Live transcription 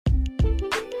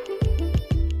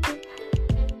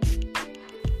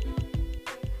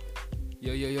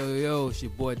Yo, it's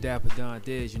your boy Dapper Don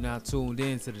Dez. You're now tuned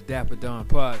in to the Dapper Don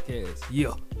Podcast.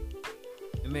 Yeah.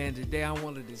 And man, today I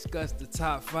want to discuss the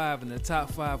top 5 and the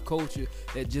top 5 culture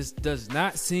that just does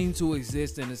not seem to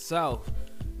exist in the South.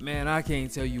 Man, I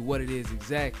can't tell you what it is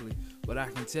exactly, but I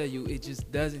can tell you it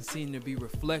just doesn't seem to be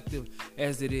reflective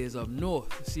as it is up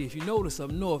north. See, if you notice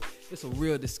up north, it's a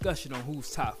real discussion on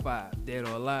who's top 5, dead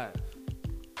or alive.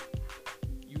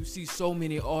 You see so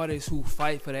many artists who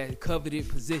fight for that coveted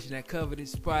position, that coveted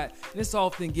spot, and it's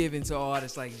often given to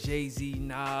artists like Jay-Z,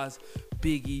 Nas,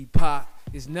 Biggie, Pac.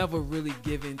 It's never really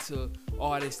given to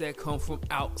artists that come from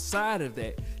outside of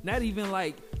that. Not even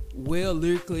like well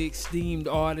lyrically esteemed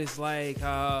artists like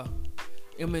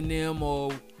Eminem,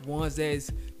 or ones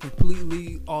that's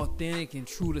completely authentic and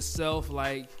true to self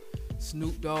like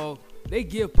Snoop Dogg. They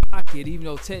give Pac it, even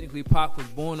though technically Pac was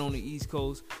born on the East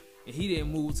Coast and he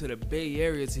didn't move to the Bay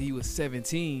Area till he was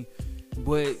 17.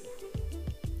 But,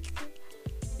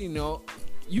 you know,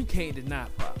 you can't deny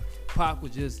Pac. Pac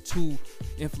was just too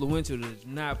influential to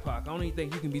deny Pac. I don't even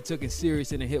think you can be taken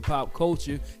serious in the hip-hop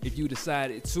culture if you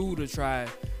decided to try,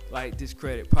 like,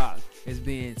 discredit Pac as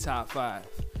being top 5.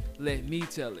 Let me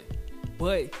tell it.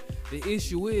 But the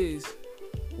issue is,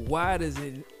 why does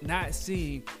it not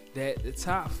seem that the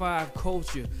top 5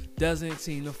 culture doesn't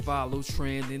seem to follow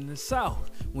trend in the South?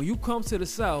 When you come to the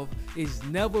South, it's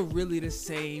never really the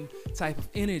same type of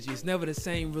energy. It's never the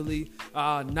same really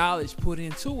knowledge put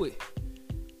into it.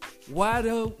 Why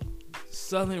do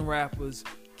Southern rappers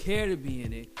care to be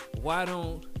in it? Why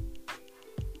don't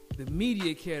the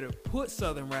media care to put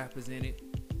Southern rappers in it?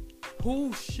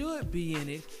 Who should be in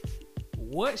it?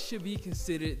 What should be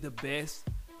considered the best?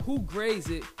 Who grades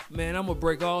it? Man, I'm going to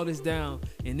break all this down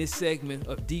in this segment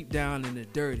of Deep Down in the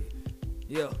Dirty.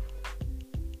 Yeah.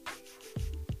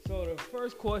 So the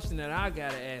first question that I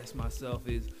got to ask myself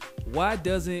is, why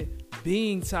doesn't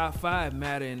being top 5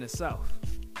 matter in the South?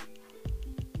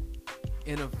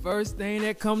 And the first thing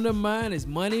that come to mind is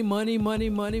money.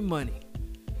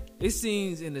 It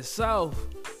seems in the South,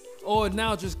 or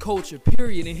now just culture,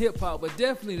 period, in hip-hop, but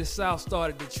definitely the South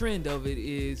started the trend of it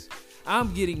is,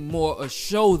 I'm getting more a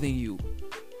show than you.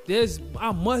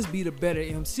 I must be the better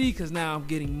MC because now I'm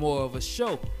getting more of a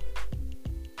show.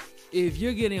 If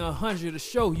you're getting 100 a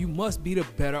show, you must be the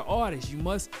better artist. You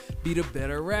must be the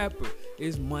better rapper.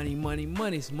 It's money.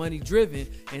 It's money driven.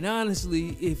 And honestly,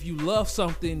 if you love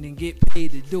something, then get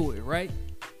paid to do it, right?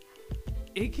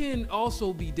 It can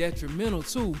also be detrimental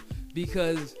too,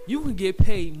 because you can get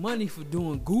paid money for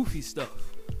doing goofy stuff.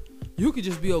 You could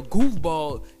just be a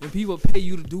goofball and people pay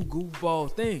you to do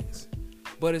goofball things.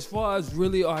 But as far as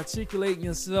really articulating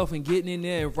yourself and getting in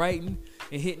there and writing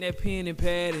and hitting that pen and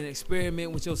pad and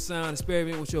experiment with your sound,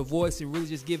 experiment with your voice, and really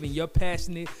just giving your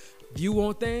passionate view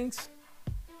on things,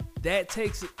 that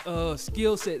takes a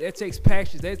skill set, that takes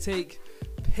passion, that takes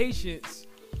patience,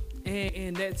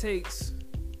 and that takes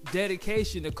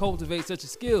dedication to cultivate such a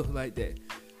skill like that.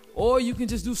 Or you can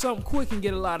just do something quick and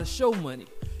get a lot of show money.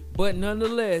 But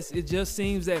nonetheless, it just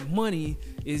seems that money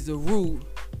is the root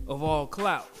of all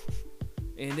clout.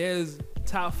 And there's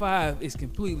top 5 is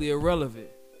completely irrelevant.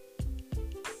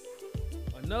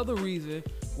 Another reason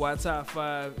why top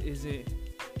 5 isn't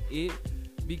it,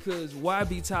 because why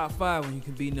be top 5 when you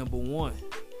can be number 1?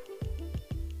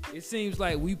 It seems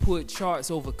like we put charts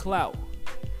over clout.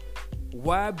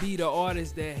 Why be the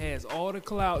artist that has all the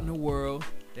clout in the world,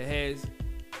 that has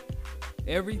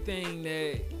everything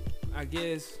that I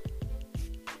guess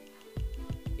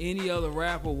any other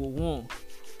rapper would want?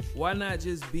 Why not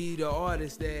just be the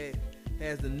artist that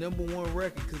has the number 1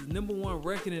 record? Because the number 1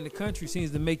 record in the country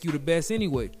seems to make you the best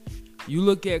anyway. You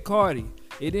look at Cardi.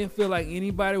 It didn't feel like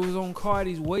anybody was on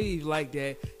Cardi's wave like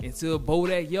that until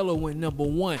Bodak Yellow went number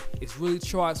 1. It's really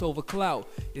charts over clout.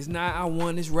 It's not, I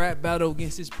won this rap battle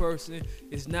against this person.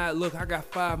 It's not, look, I got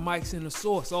 5 mics in the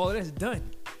source. All of that's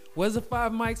done. Where's the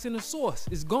 5 mics in the source?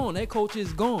 It's gone. That culture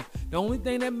is gone. The only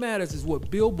thing that matters is what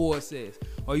Billboard says.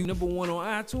 Are you number 1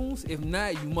 on iTunes? If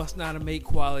not, you must not have made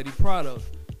quality product.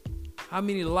 How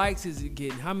many likes is it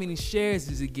getting? How many shares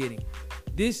is it getting?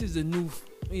 This is a new,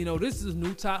 this is a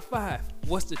new top 5.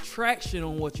 What's the traction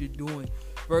on what you're doing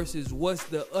versus what's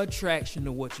the attraction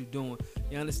of what you're doing?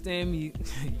 You understand me?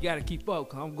 You got to keep up,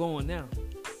 because I'm going now.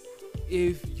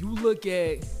 If you look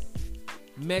at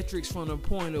metrics from the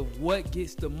point of what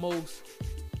gets the most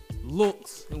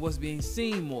looks and what's being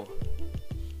seen more,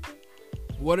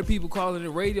 what are people calling the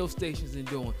radio stations and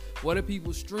doing? What are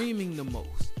people streaming the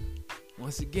most?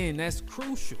 Once again, that's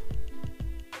crucial.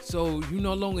 So you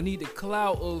no longer need the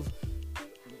clout of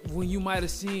when you might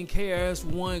have seen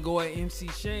KRS-One go at MC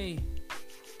Shane.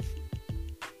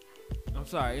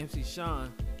 MC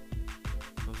Sean.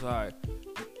 sorry.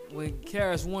 When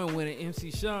KRS-One went at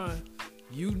MC Sean,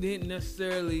 you didn't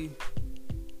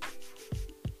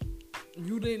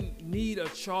need a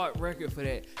chart record for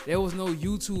that. There was no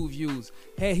YouTube views.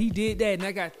 Had he did that and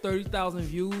I got 30,000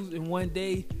 views in one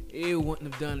day, it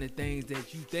wouldn't have done the things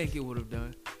that you think it would have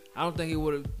done. I don't think it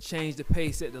would have changed the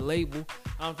pace at the label.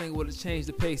 I don't think it would have changed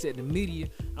the pace at the media.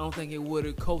 I don't think it would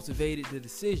have cultivated the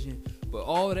decision. But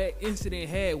all that incident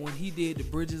had when he did the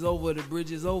bridges over,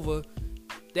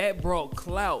 that brought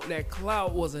clout. That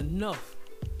clout was enough.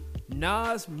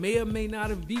 Nas may or may not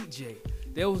have beat Jay.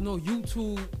 There was no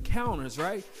YouTube counters,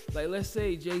 right? Like, let's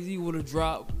say Jay-Z would have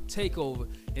dropped Takeover,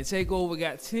 and Takeover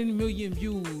got 10 million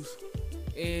views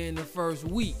in the first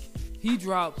week.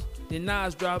 Then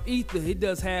Nas dropped Ether. It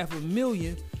does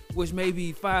 500,000, which may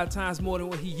be 5 times more than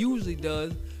what he usually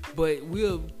does, but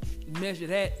we'll measure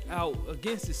that out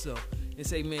against itself and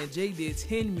say, man, Jay did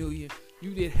 10 million,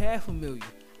 you did 500,000.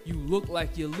 You look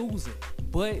like you're losing.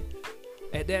 But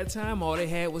at that time, all they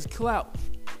had was clout.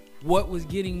 What was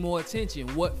getting more attention?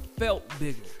 What felt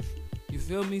bigger? You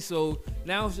feel me? So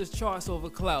now it's just charts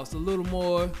over clout. It's a little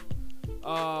more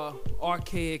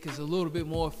archaic. It's a little bit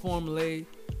more formulaic.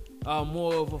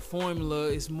 More of a formula.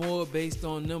 It's more based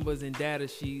on numbers and data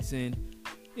sheets. And,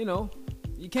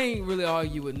 you can't really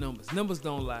argue with numbers. Numbers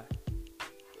don't lie.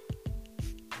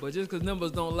 But just because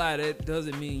numbers don't lie, that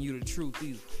doesn't mean you're the truth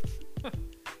either.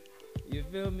 You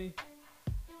feel me?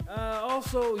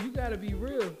 Also, you got to be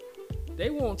real. They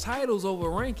want titles over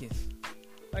rankings.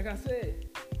 Like I said,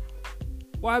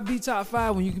 why be top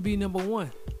 5 when you can be number 1?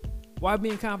 Why be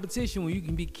in competition when you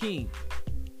can be king?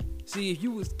 See, if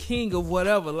you was king of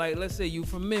whatever, like let's say you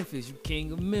from Memphis, you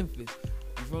king of Memphis.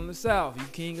 You from the South, you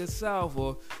king of South,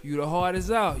 or you the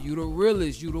hardest out, you the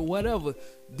realest, you the whatever.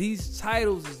 These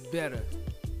titles is better.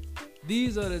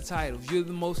 These are the titles. You're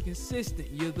the most consistent.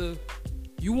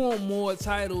 You want more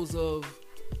titles of.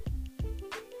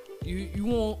 You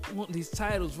want these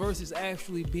titles versus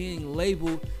actually being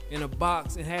labeled in a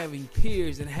box and having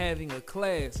peers and having a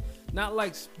class. Not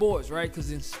like sports, right?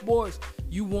 Because in sports,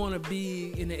 you want to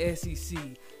be in the SEC.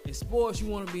 In sports, you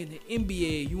want to be in the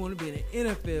NBA. You want to be in the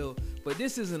NFL. But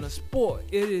this isn't a sport.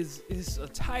 It's a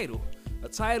title. A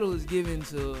title is given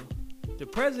to... The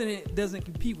president doesn't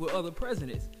compete with other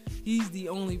presidents. He's the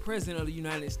only president of the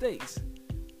United States,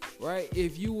 right?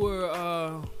 If you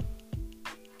were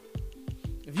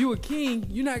king,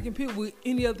 you're not competing with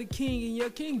any other king in your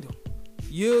kingdom.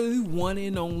 You're the one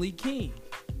and only king.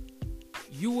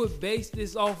 You would base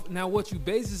this off. Now, what you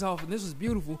base this off, and this is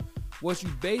beautiful, what you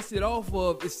base it off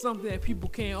of is something that people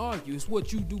can't argue. It's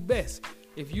what you do best.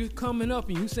 If you're coming up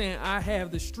and you saying, I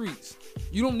have the streets,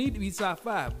 you don't need to be top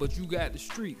 5, but you got the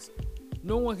streets.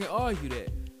 No one can argue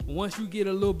that. Once you get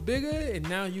a little bigger and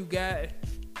now you got,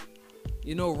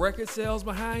 record sales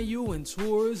behind you and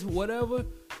tours, whatever,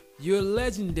 you're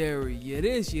legendary. You're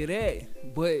this, you're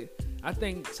that. But I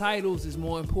think titles is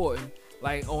more important.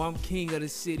 Like, I'm king of the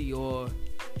city, or,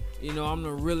 I'm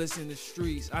the realest in the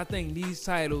streets. I think these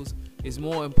titles is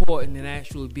more important than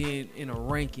actually being in a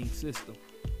ranking system.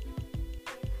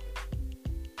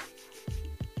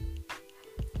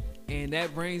 And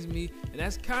that brings me, and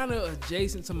that's kind of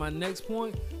adjacent to my next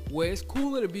point, where it's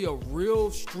cooler to be a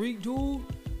real street dude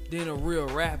than a real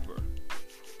rapper.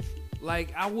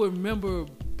 Like, I would remember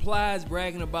Plies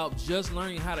bragging about just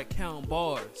learning how to count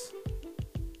bars.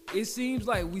 It seems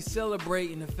like we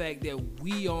celebrating the fact that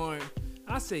we aren't,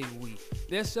 I say we,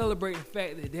 they're celebrating the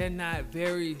fact that they're not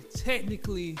very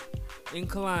technically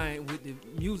inclined with the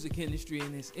music industry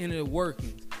and its inner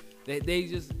workings. That they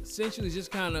just essentially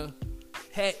just kind of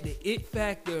had the it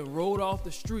factor and rode off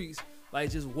the streets,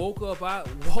 like just walked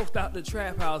out the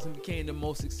trap house and became the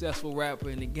most successful rapper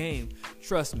in the game.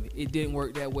 Trust me, it didn't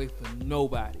work that way for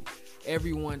nobody.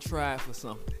 Everyone tried for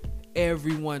something.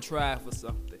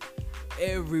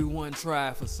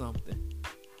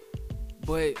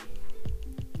 But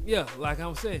yeah, like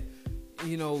I'm saying,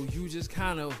 you just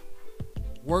kind of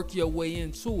work your way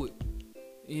into it.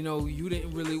 You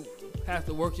didn't really have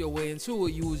to work your way into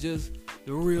it. You was just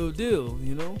the real deal,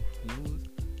 You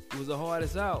was the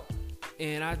hardest out.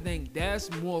 And I think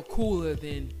that's more cooler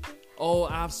than,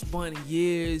 I've spent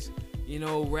years,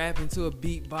 rapping to a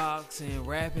beatbox and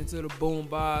rapping to the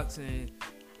boombox, and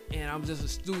I'm just a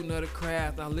student of the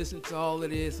craft. I listened to all of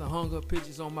this. I hung up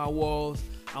pictures on my walls.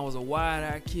 I was a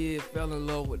wide-eyed kid, fell in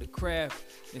love with the craft.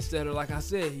 Instead of, like I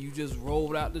said, you just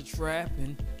rolled out the trap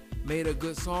and made a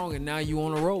good song, and now you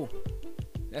on a roll.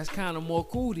 That's kind of more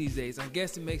cool these days. I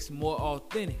guess it makes it more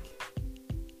authentic.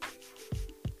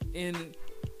 And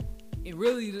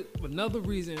really,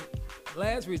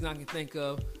 last reason I can think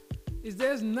of, is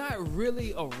there's not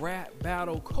really a rap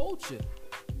battle culture.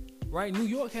 right? New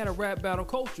York had a rap battle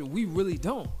culture. We really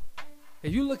don't.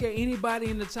 If you look at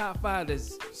anybody in the top 5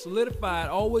 that's solidified,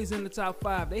 always in the top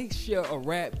 5, they share a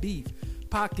rap beef.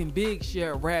 Pac and Big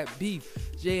share a rap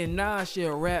beef. Jay and Nas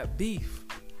share a rap beef.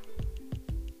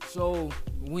 So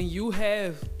when you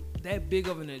have that big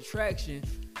of an attraction,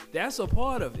 that's a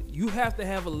part of it. You have to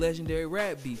have a legendary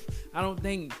rap beef. I don't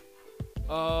think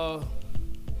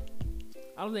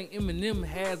Eminem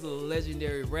has a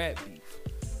legendary rap beef.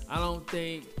 I don't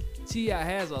think T.I.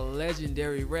 has a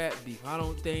legendary rap beef. I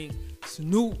don't think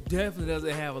Snoop definitely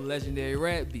doesn't have a legendary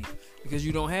rap beef. Because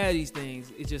you don't have these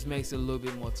things, it just makes it a little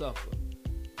bit more tougher.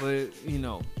 But, you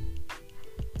know,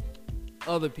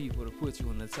 other people to put you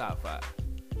in the top 5.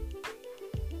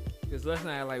 Because let's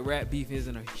not act like rap beef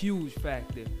isn't a huge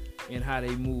factor in how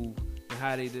they move and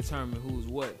how they determine who's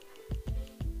what.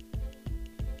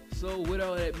 So with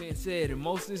all that being said, and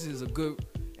most of this is a good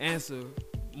answer,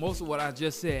 most of what I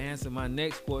just said answered my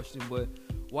next question, but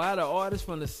why the artists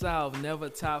from the South never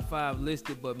top 5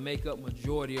 listed but make up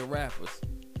majority of rappers?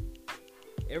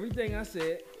 Everything I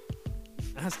said,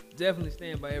 I definitely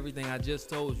stand by everything I just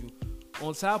told you.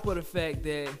 On top of the fact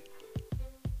that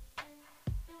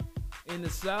in the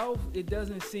South, it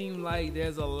doesn't seem like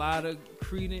there's a lot of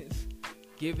credence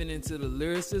given into the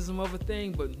lyricism of a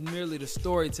thing, but merely the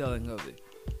storytelling of it.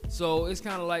 So it's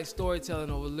kind of like storytelling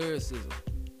over lyricism.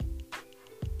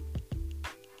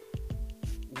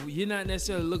 You're not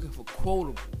necessarily looking for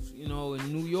quotables. You know,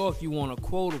 in New York, you want a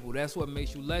quotable. That's what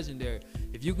makes you legendary.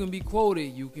 If you can be quoted,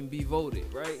 you can be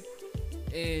voted, right?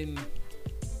 And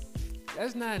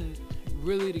that's not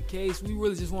really the case. We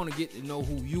really just want to get to know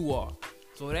who you are.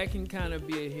 So that can kind of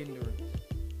be a hindrance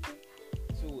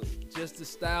to it. Just the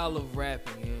style of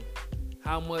rapping and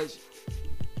how much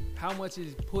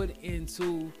is put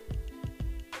into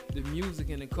the music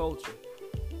and the culture.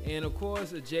 And of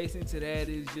course, adjacent to that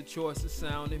is your choice of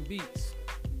sound and beats.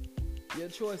 Your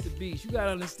choice of beats. You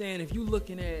gotta understand, if you're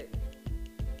looking at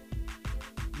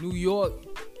New York,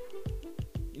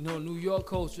 you know, New York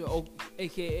culture,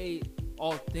 aka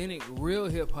authentic, real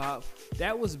hip hop,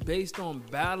 that was based on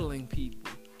battling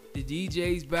people. The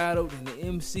DJs battled, and the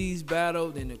MCs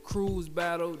battled, and the crews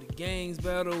battled, the gangs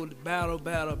battled,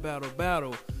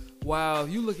 battle. While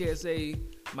if you look at, say,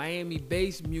 Miami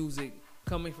bass music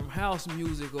coming from house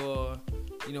music, or,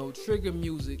 you know, trigger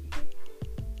music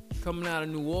coming out of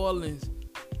New Orleans,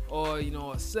 or, you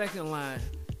know, a second line,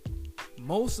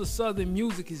 most of Southern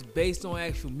music is based on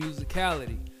actual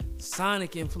musicality,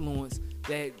 sonic influence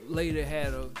that later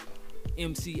had a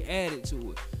MC added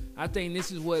to it. I think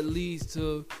this is what leads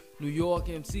to New York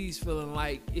MCs feeling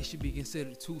like it should be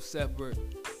considered 2 separate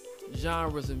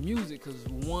genres of music, because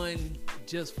one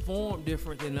just formed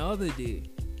different than the other did.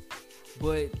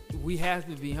 But we have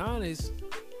to be honest,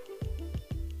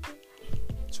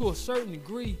 to a certain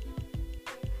degree,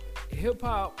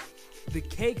 hip-hop, the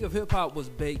cake of hip-hop was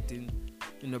baked in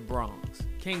the Bronx.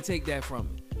 Can't take that from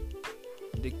me.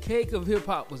 The cake of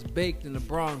hip-hop was baked in the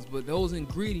Bronx, but those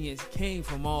ingredients came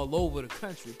from all over the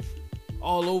country,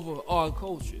 all over our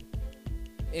culture.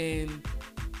 And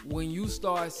when you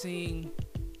start seeing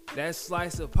that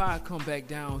slice of pie come back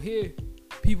down here,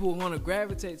 people want to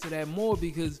gravitate to that more,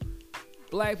 because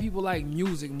black people like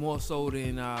music more so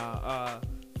than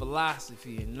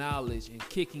philosophy and knowledge and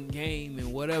kicking game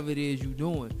and whatever it is you're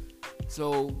doing.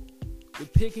 So the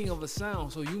picking of a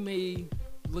sound, so you may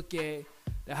look at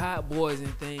the Hot Boys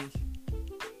and think,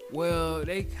 well,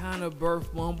 they kind of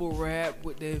birthed mumble rap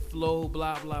with their flow,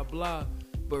 blah, blah, blah.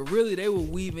 But really, they were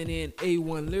weaving in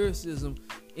A1 lyricism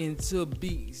into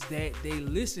beats that they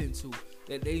listened to,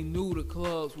 that they knew the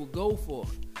clubs would go for.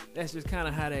 That's just kind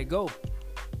of how that go.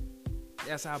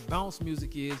 That's how bounce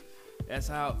music is. That's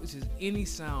how it's just any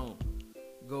sound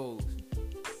goes.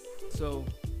 So,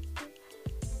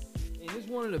 and it's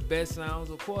one of the best sounds.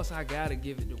 Of course, I gotta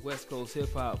give it to West Coast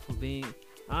hip hop for being,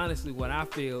 honestly, what I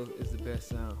feel is the best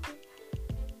sound.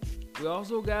 We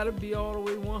also gotta be all the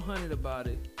way 100 about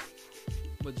it.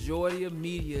 Majority of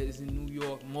media is in New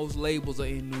York. Most labels are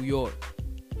in New York.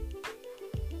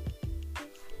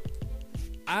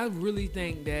 I really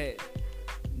think that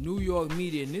New York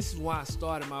media, and this is why I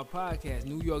started my podcast,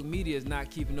 New York media is not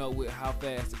keeping up with how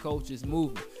fast the culture is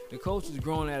moving. The culture is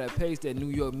growing at a pace that New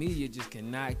York media just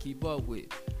cannot keep up with.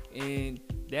 And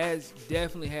that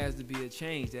definitely has to be a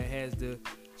change. That has to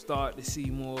start to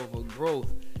see more of a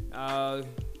growth.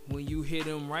 When you hear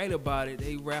them write about it,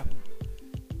 they rap.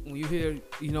 When you hear,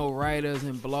 writers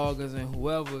and bloggers and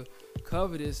whoever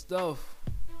cover this stuff,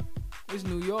 it's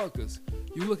New Yorkers.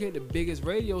 You look at the biggest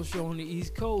radio show on the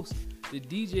East Coast, the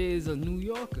DJ is a New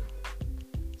Yorker.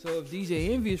 So if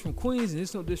DJ Envy is from Queens, and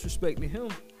it's no disrespect to him,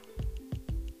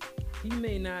 he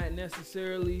may not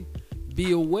necessarily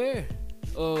be aware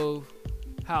of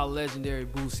how legendary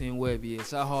Boosie and Webbie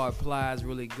is, how hard Plies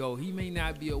really go. He may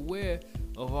not be aware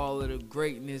of all of the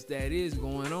greatness that is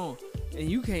going on. And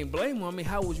you can't blame him. I mean,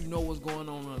 how would you know what's going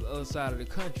on the other side of the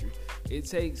country? It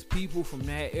takes people from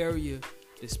that area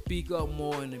to speak up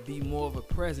more and to be more of a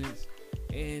presence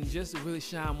and just to really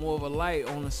shine more of a light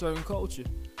on a certain culture,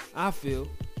 I feel.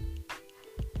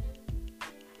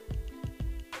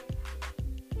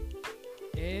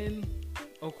 And,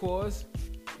 of course,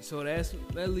 so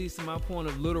that leads to my point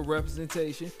of little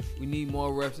representation. We need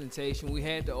more representation. We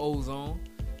had the Ozone.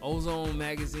 Ozone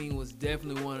magazine was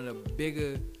definitely one of the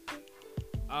bigger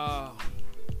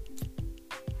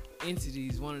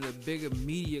entities, one of the bigger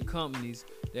media companies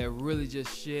that really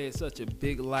just shed such a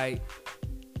big light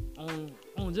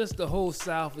on just the whole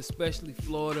South, especially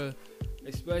Florida,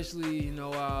 especially,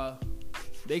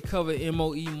 they covered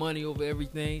MOE money over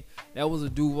everything. That was a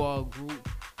Duval group.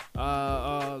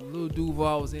 Lil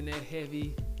Duval was in there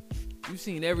heavy. You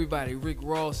seen everybody, Rick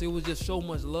Ross. It was just so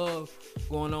much love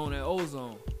going on at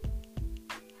Ozone.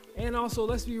 And also,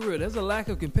 let's be real, there's a lack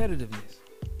of competitiveness.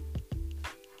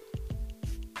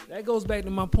 That goes back to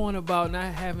my point about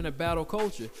not having a battle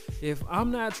culture. If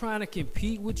I'm not trying to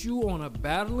compete with you on a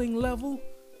battling level,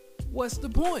 what's the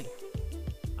point?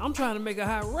 I'm trying to make a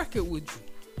high record with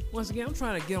you. Once again, I'm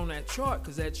trying to get on that chart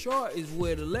because that chart is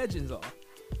where the legends are.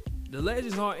 The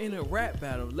legends are in a rap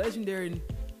battle. Legendary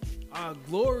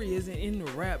glory isn't in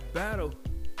the rap battle.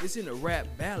 It's in the rap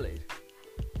ballad.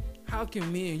 How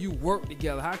can me and you work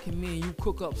together? How can me and you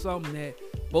cook up something that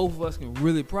both of us can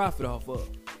really profit off of?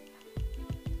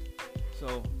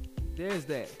 So, there's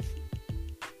that.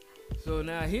 So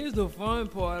now here's the fun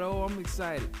part. Oh, I'm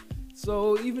excited.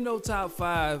 So even though top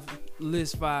 5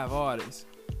 lists 5 artists,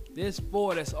 there's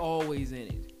 4 that's always in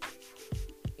it.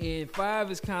 And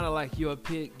 5 is kind of like your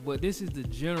pick, but this is the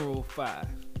general 5.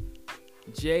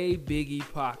 Jay, Biggie,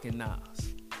 Pac, and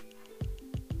Nas.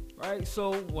 Right?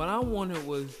 So what I wanted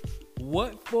was,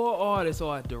 what 4 artists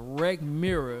are a direct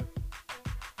mirror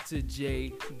to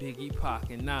Jay, Biggie, Pac,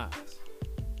 and Nas?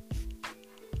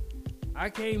 I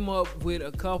came up with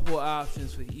a couple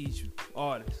options for each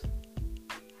artist.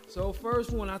 So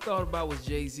first one I thought about was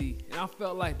Jay-Z. And I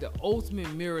felt like the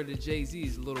ultimate mirror to Jay-Z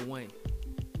is Lil Wayne.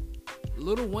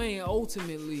 Lil Wayne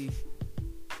ultimately,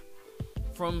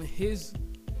 from his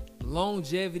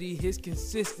longevity, his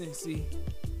consistency,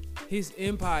 his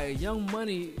empire, Young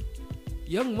Money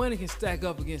can stack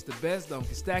up against the best of them,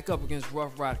 can stack up against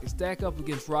Rough Rider, can stack up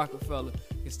against Rockefeller,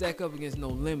 can stack up against No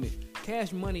Limit.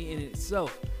 Cash Money in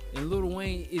itself. And Lil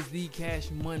Wayne is the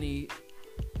Cash Money,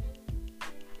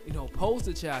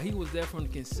 poster child. He was there from the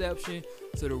conception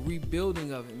to the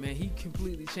rebuilding of it, man. He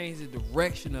completely changed the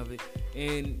direction of it.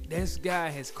 And this guy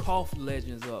has coughed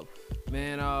legends up.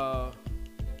 Man,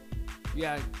 you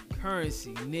got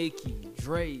Currency, Nicki,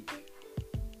 Drake.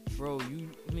 Bro, you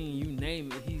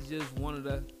name it. He's just one of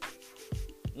the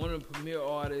premier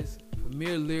artists,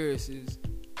 premier lyricists.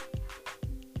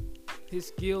 His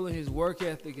skill and his work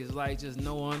ethic is like just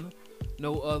no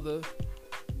other.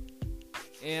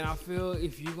 And I feel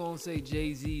if you're going to say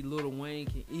Jay-Z, Lil Wayne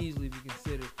can easily be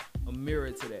considered a mirror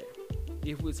to that,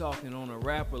 if we're talking on a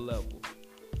rapper level.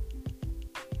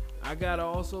 I got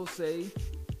to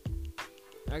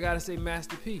say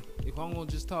Master P. If I'm going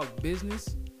to just talk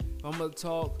business, if I'm going to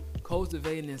talk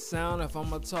cultivating and sound, if I'm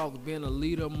going to talk being a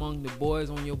leader among the boys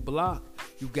on your block,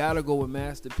 you got to go with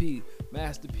Master P.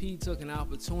 Master P took an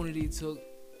opportunity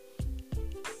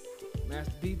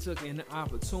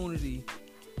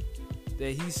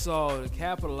that he saw to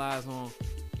capitalize on,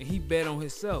 and he bet on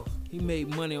himself. He made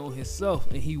money on himself,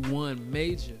 and he won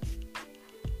major.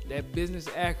 That business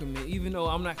acumen, even though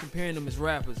I'm not comparing them as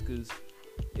rappers, because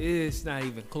it's not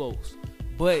even close.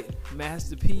 But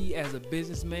Master P, as a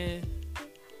businessman,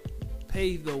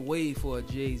 paved the way for a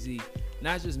Jay-Z.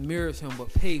 Not just mirrors him,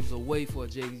 but paves the way for a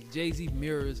Jay-Z. Jay-Z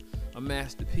mirrors a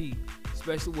Master P,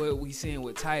 especially what we seeing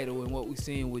with Tidal and what we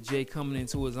seeing with Jay coming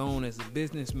into his own as a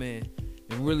businessman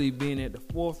and really being at the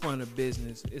forefront of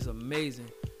business is amazing.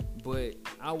 But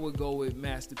I would go with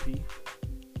Master P.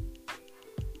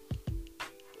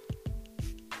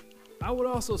 I would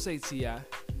also say T.I.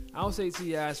 I would say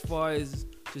T.I. as far as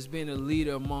just being a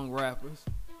leader among rappers.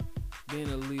 Being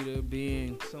a leader,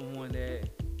 being somebody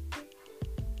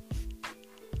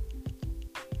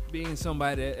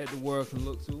that the world can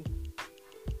look to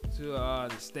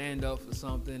stand up for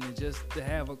something, and just to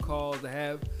have a cause, to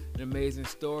have an amazing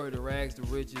story, the rags to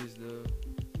riches,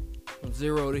 from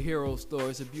zero to hero story.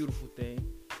 It's a beautiful thing.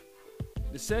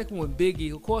 The second one,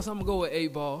 Biggie. Of course, I'm going to go with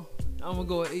 8 Ball. I'm going to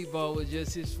go with 8 Ball with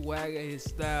just his swagger, his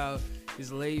style,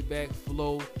 his laid back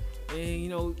flow, And, you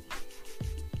know,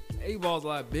 8Ball's a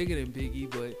lot bigger than Biggie,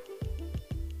 but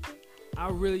I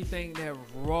really think that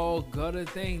raw gutter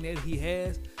thing that he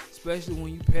has, especially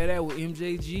when you pair that with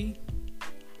MJG,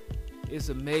 it's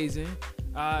amazing.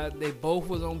 They both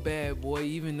was on Bad Boy,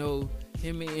 even though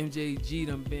him and MJG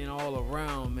done been all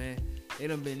around, man. They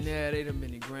done been there, they done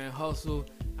been in Grand Hustle.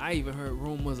 I even heard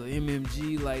rumors of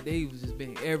MMG, like they was just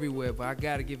been everywhere, but I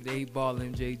gotta give it to 8Ball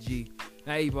and MJG.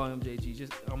 Not 8Ball and MJG,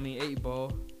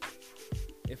 8Ball.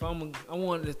 If I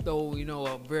wanted to throw, you know,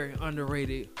 a very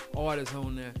underrated artist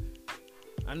on there,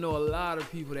 I know a lot of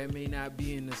people that may not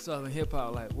be in the Southern hip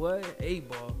hop like, what?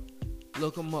 8Ball?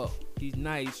 Look him up. He's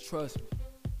nice, trust me.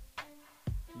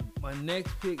 My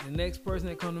next pick, the next person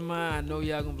that come to mind, I know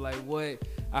y'all gonna be like, what?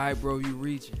 All right, bro, you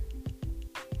reaching.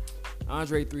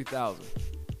 Andre 3000.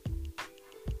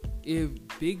 If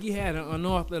Biggie had an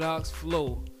unorthodox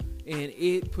flow and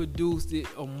it produced it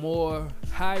a more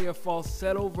higher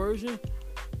falsetto version,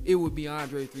 it would be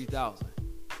Andre 3000.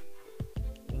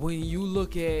 When you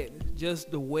look at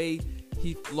just the way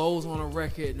he flows on a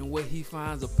record and the way he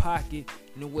finds a pocket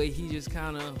and the way he just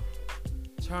kind of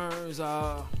turns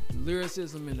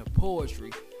lyricism into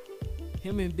poetry,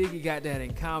 him and Biggie got that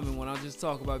in common. When I just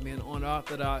talk about being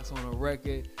unorthodox on a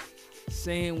record,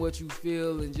 saying what you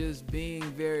feel and just being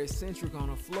very eccentric on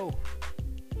a flow,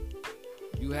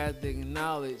 you have to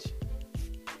acknowledge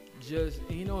just,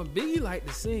 you know, and Biggie liked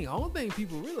to sing. I don't think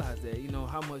people realize that, you know,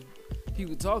 how much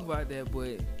people talk about that,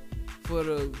 but for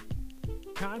the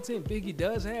content Biggie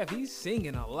does have, he's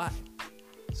singing a lot.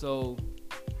 So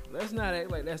let's not act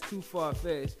like that's too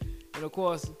far-fetched. And of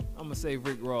course, I'm gonna say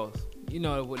Rick Ross. You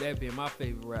know, with that being my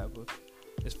favorite rapper.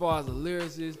 As far as the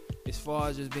lyricist, as far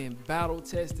as just being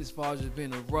battle-tested, as far as just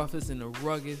being the roughest and the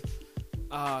rugged,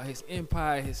 his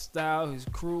empire, his style, his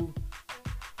crew.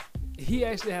 He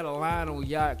actually had a line on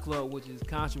Yacht Club, which is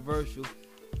controversial.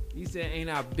 He said,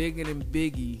 "Ain't I bigger than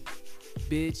Biggie?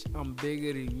 Bitch, I'm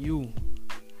bigger than you."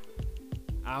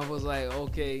 I was like,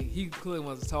 okay, he clearly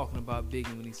wasn't talking about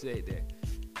Biggie when he said that.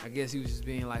 I guess he was just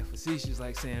being like facetious,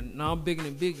 like saying, "No, I'm bigger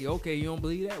than Biggie." Okay, you don't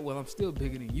believe that? Well, I'm still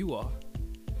bigger than you are.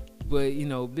 But, you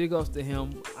know, big ups to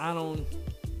him.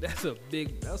 That's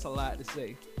a lot to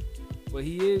say. But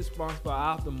he is sponsored by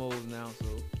Optimos now, so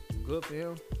good for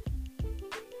him.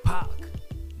 Pac.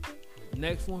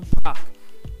 Next one, Pac.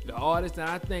 The artist that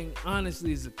I think,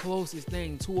 honestly, is the closest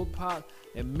thing to a Pac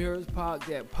that mirrors Pac,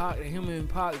 that him and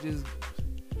Pac just,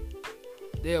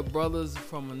 they're brothers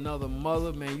from another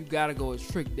mother, man. You gotta go with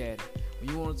Trick Daddy. When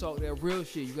you want to talk that real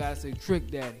shit, you gotta say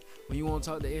Trick Daddy. When you want to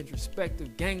talk the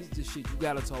introspective gangster shit, you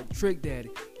gotta talk Trick Daddy.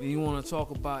 When you want to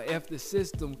talk about F the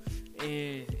system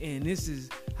and this is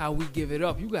how we give it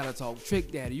up, you gotta talk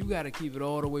Trick Daddy. You gotta keep it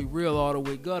all the way real, all the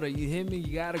way gutter. You hear me?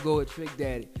 You gotta go with Trick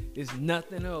Daddy. It's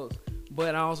nothing else.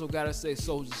 But I also gotta say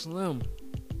Soulja Slim.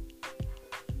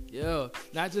 Yeah,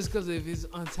 not just because of his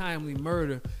untimely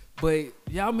murder, but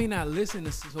y'all may not listen to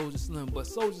Soulja Slim, but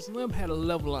Soulja Slim had a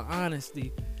level of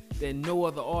honesty that no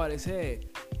other artist had.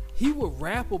 He would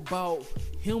rap about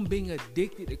him being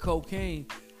addicted to cocaine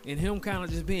and him kind of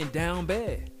just being down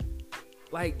bad.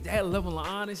 Like, that level of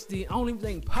honesty, I don't even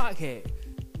think Pac had.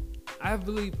 I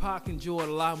believe Pac enjoyed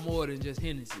a lot more than just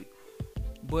Hennessy.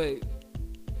 But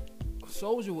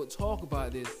Soulja would talk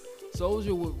about this.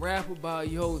 Soulja would rap about,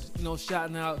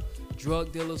 shouting out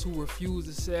drug dealers who refuse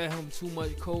to sell him too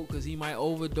much coke because he might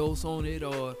overdose on it,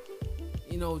 or,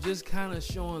 just kind of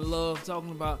showing love,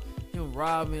 talking about him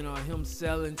robbing or him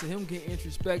selling, to him getting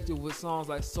introspective with songs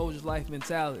like Soulja's Life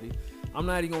Mentality. I'm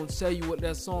not even going to tell you what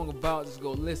that song about, just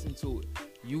go listen to it.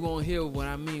 You going to hear what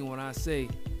I mean when I say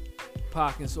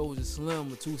Pac and Soulja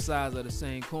Slim are two sides of the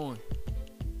same coin.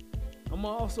 I'm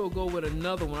going to also go with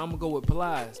another one. I'm going to go with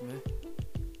Plies, man.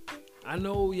 I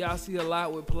know y'all see a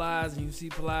lot with Plies, and you see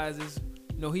Plies is,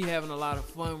 he having a lot of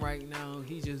fun right now.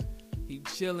 He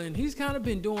chilling. He's kind of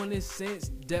been doing this since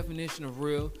Definition of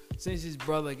Real, since his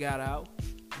brother got out.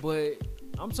 But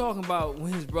I'm talking about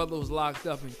when his brother was locked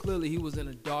up, and clearly he was in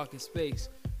a darker space.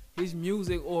 His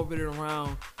music orbited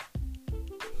around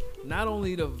not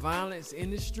only the violence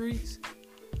in the streets,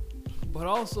 but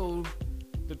also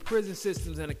the prison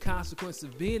systems and the consequences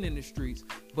of being in the streets.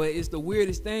 But it's the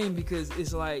weirdest thing, because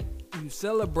it's like you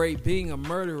celebrate being a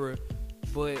murderer,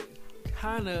 but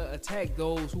kind of attack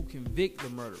those who convict the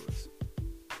murderers.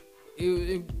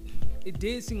 It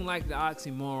did seem like the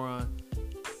oxymoron,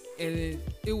 and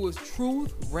it was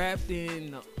truth wrapped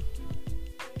in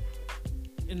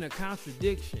a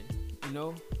contradiction.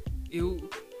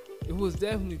 It was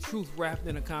definitely truth wrapped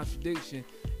in a contradiction.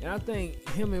 And I think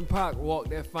him and Pac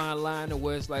walked that fine line to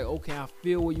where it's like, okay, I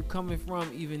feel where you're coming from,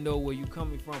 even though where you're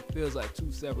coming from feels like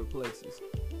two separate places.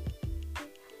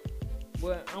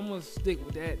 But I'm gonna stick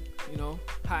with that,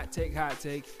 hot take.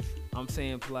 I'm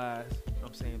saying Plies.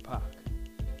 I'm saying Pac.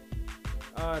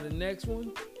 The next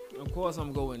one, of course,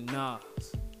 I'm going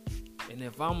Nas. And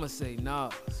if I'm gonna say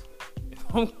Nas, if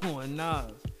I'm going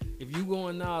Nas, if you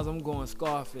going Nas, I'm going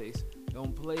Scarface.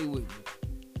 Don't play with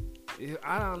me.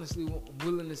 I honestly am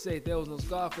willing to say if there was no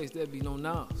Scarface, there'd be no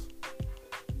Nas.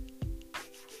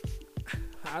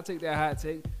 I'll take that hot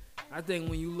take. I think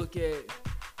when you look at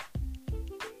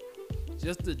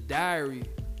just the Diary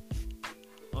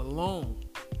alone,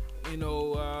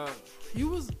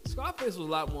 Scarface was a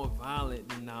lot more violent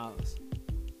than Nas.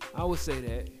 I would say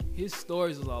that. His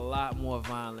stories was a lot more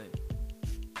violent.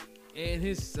 And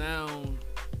his sound,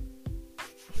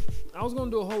 I was going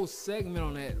to do a whole segment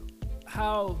on that.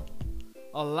 How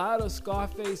a lot of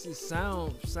Scarface's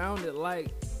sounded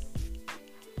like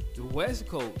the West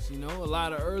Coast, a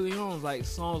lot of early on, like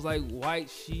songs like White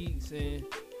Sheets, and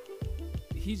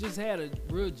he just had a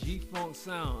real G-Funk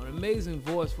sound, an amazing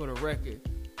voice for the record.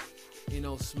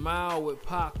 Smile with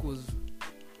Pac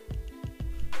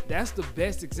that's the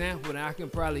best example that I can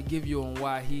probably give you on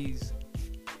why he's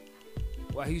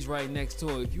right next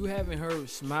to it. If you haven't heard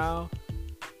Smile,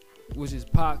 which is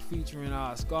Pac featuring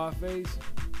Scarface,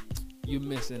 you're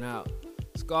missing out.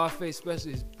 Scarface,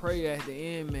 especially his prayer at the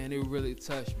end, man, it really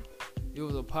touched me. It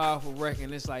was a powerful record,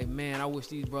 and it's like, man, I wish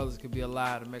these brothers could be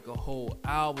alive to make a whole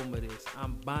album of this.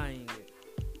 I'm buying it.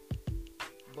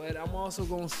 But I'm also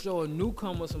going to show a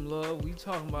newcomer some love. We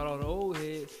talking about all the old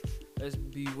heads. Let's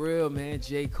be real, man.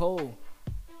 J. Cole.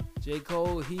 J.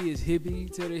 Cole, he is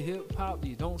hippie to the hip hop.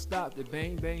 You don't stop the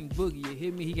bang bang boogie. You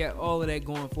hear me? He got all of that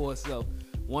going for himself.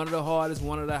 One of the hardest,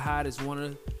 one of the hottest, one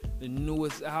of the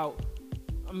newest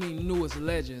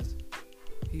legends.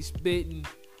 He's spitting,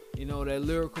 that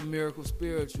lyrical miracle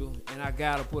spiritual, and I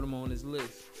gotta put him on this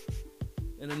list.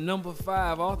 And the number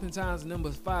 5, oftentimes the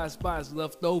number 5 spot is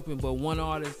left open, but one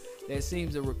artist that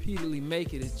seems to repeatedly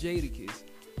make it is Jadakiss.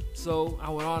 So I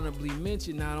would honorably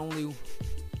mention not only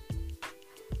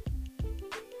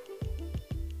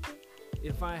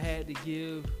if I had to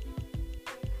give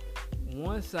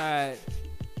one side,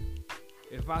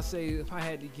 if I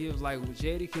had to give like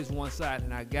Jadakiss one side,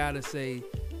 and I gotta say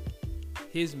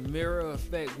his mirror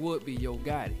effect would be Yo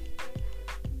Gotti.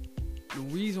 The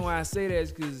reason why I say that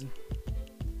is because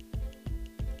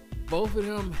both of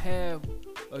them have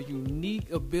a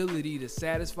unique ability to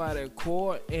satisfy their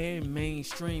core and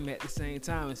mainstream at the same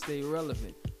time and stay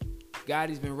relevant.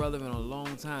 Gotti's been relevant a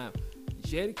long time.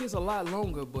 Jadakiss a lot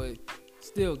longer, but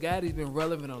still, Gotti's been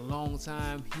relevant a long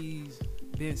time. He's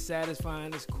been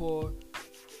satisfying his core.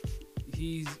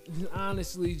 He's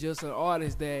honestly just an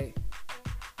artist that,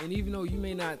 and even though you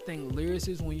may not think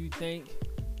lyricist when you think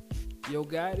Yo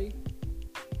Gotti,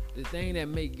 the thing that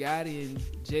make Gotti and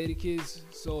Jadakiss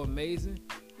so amazing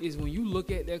is when you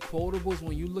look at their quotables,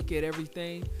 when you look at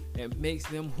everything that makes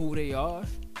them who they are,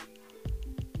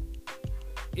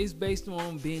 it's based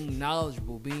on being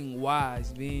knowledgeable, being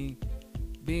wise, being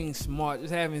smart,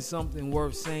 just having something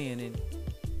worth saying. And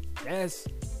that's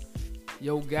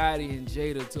Yo Gotti and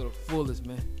Jada to the fullest,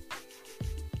 man.